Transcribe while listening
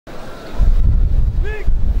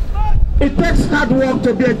It takes hard work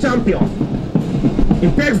to be a champion.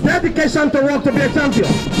 It takes dedication to work to be a champion.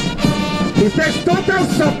 It takes total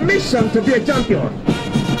submission to be a champion.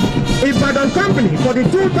 Ibadan Company for the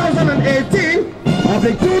 2018 of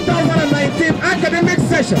the 2019 academic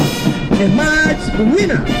session emerged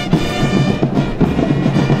winner.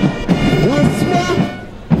 Once more,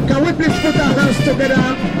 can we please put our hands together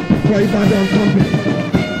for Ibadan Company?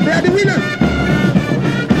 They are the winner.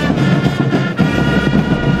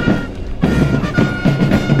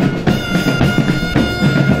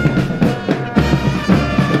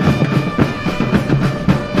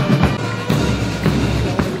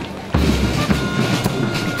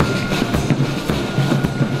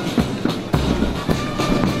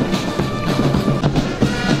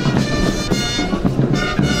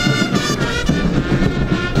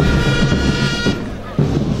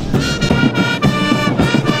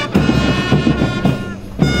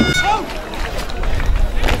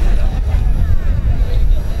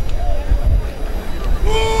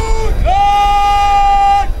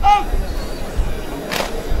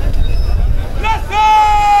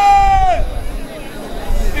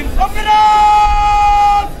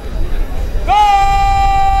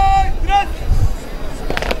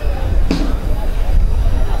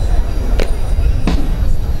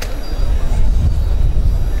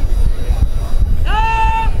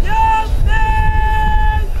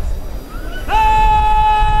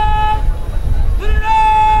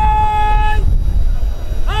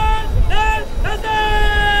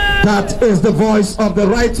 That is the voice of the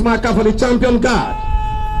right marker for the champion guard.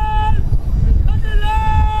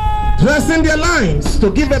 Dressing their lines to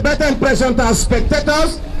give a better impression to our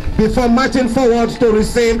spectators before marching forward to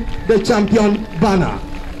receive the champion banner.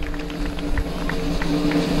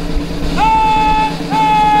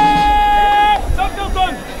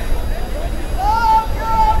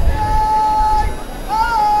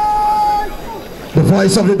 The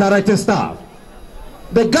voice of the directing staff.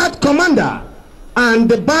 The guard commander and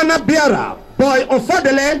the banner bearer, Boy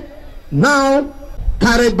Ofodele, now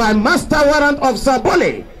carried by Master Warrant Officer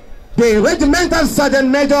Bole, the Regimental Sergeant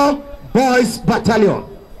Major, Boys Battalion.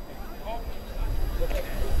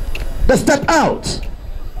 They step out.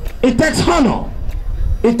 It takes honor.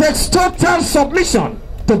 It takes total submission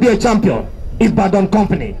to be a champion. Ibadan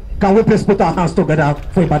Company. Can we please put our hands together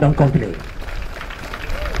for Ibadan Company?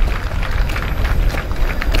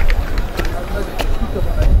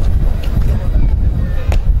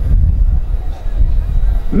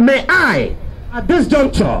 May I, at this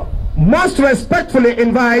juncture, most respectfully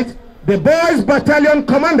invite the Boys Battalion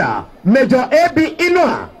Commander, Major A.B.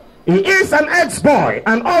 Inoa. He is an ex-boy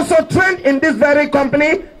and also trained in this very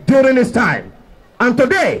company during his time. And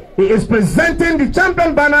today, he is presenting the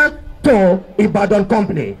champion banner to Ibadan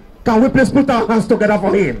Company. Can we please put our hands together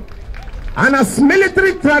for him? And as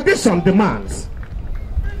military tradition demands,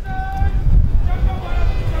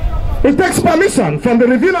 it takes permission from the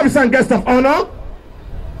reviewing officer and guest of honor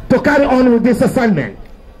to carry on with this assignment.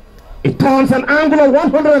 It turns an angle of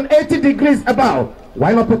 180 degrees above.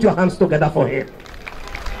 Why not put your hands together for him?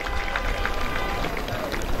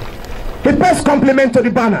 He pays compliment to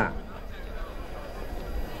the banner.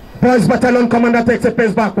 Boys Battalion Commander takes a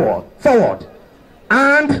pace forward.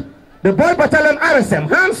 And the Boy Battalion RSM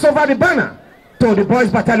hands over the banner to the Boys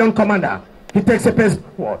Battalion Commander. He takes a pace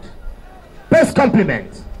forward. Pays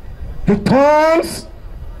compliment. He turns,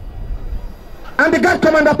 and the guard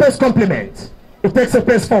commander pays compliment. It takes a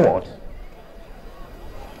pace forward.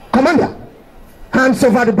 Commander hands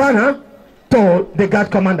over the banner to the guard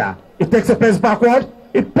commander. It takes a pace backward.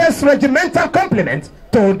 It pays regimental compliment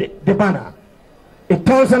to the banner. It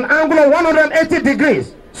turns an angle of 180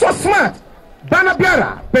 degrees. So smart. Banner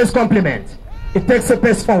bearer pays compliment. It takes a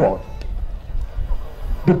pace forward.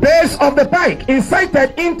 The base of the pike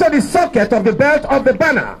inserted into the socket of the belt of the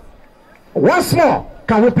banner. Once more,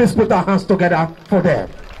 can we please put our hands together for them?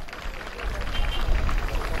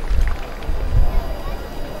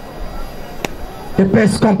 The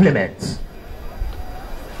best compliment.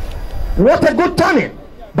 What a good turning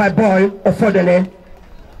by Boy Ofodele.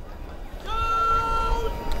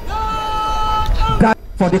 That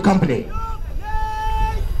for the company.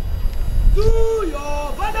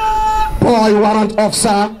 Boy Warrant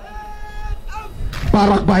Officer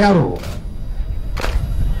Barak Bayaro.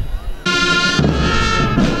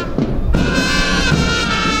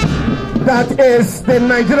 That is the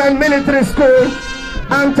Nigerian Military School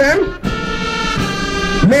anthem,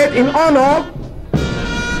 made in honor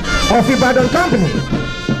of Ibadan Company.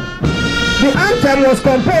 The anthem was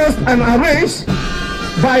composed and arranged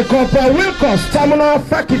by Corporal Wilkos Tamuna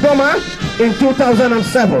Fakidoma in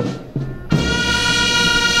 2007.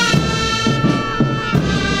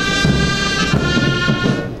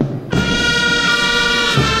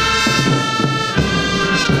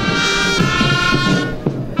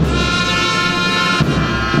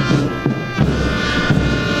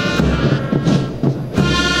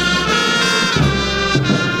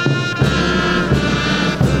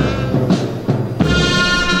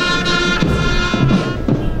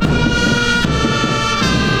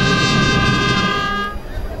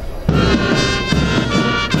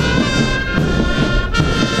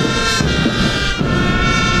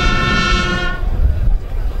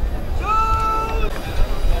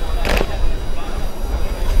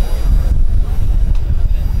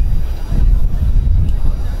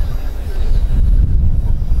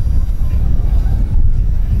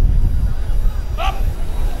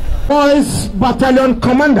 Boys Battalion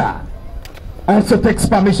Commander also takes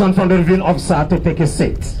permission from the reviewing officer to take his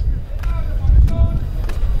seat.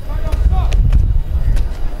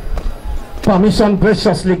 Permission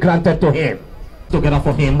graciously granted to him. Together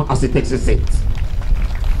for him as he takes his seat.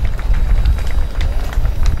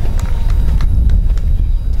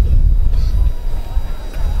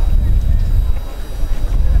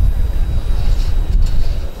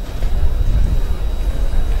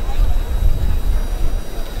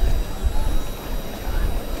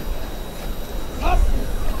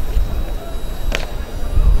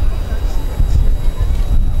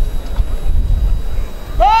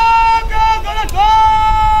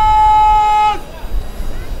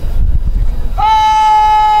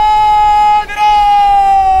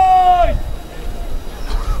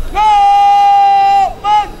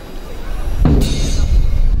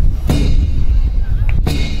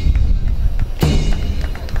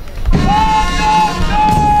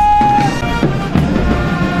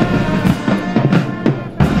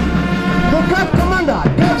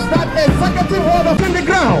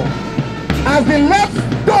 As the left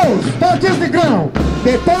toes touches the ground,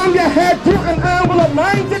 they turn their head through an angle of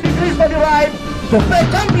 90 degrees to the right to pay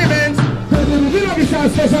compliments to the review officer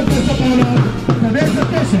special guest of honor for their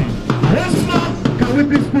occasion. Once more, can we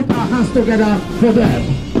please put our hands together for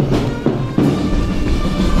them?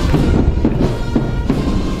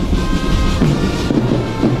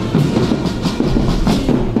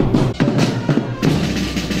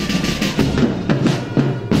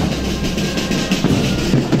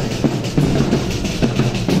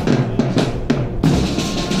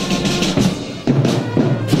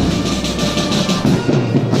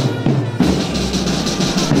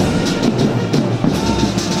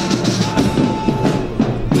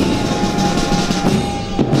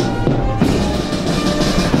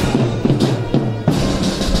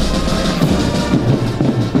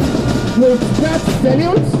 With that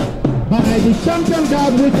salute by the champion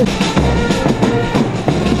guard with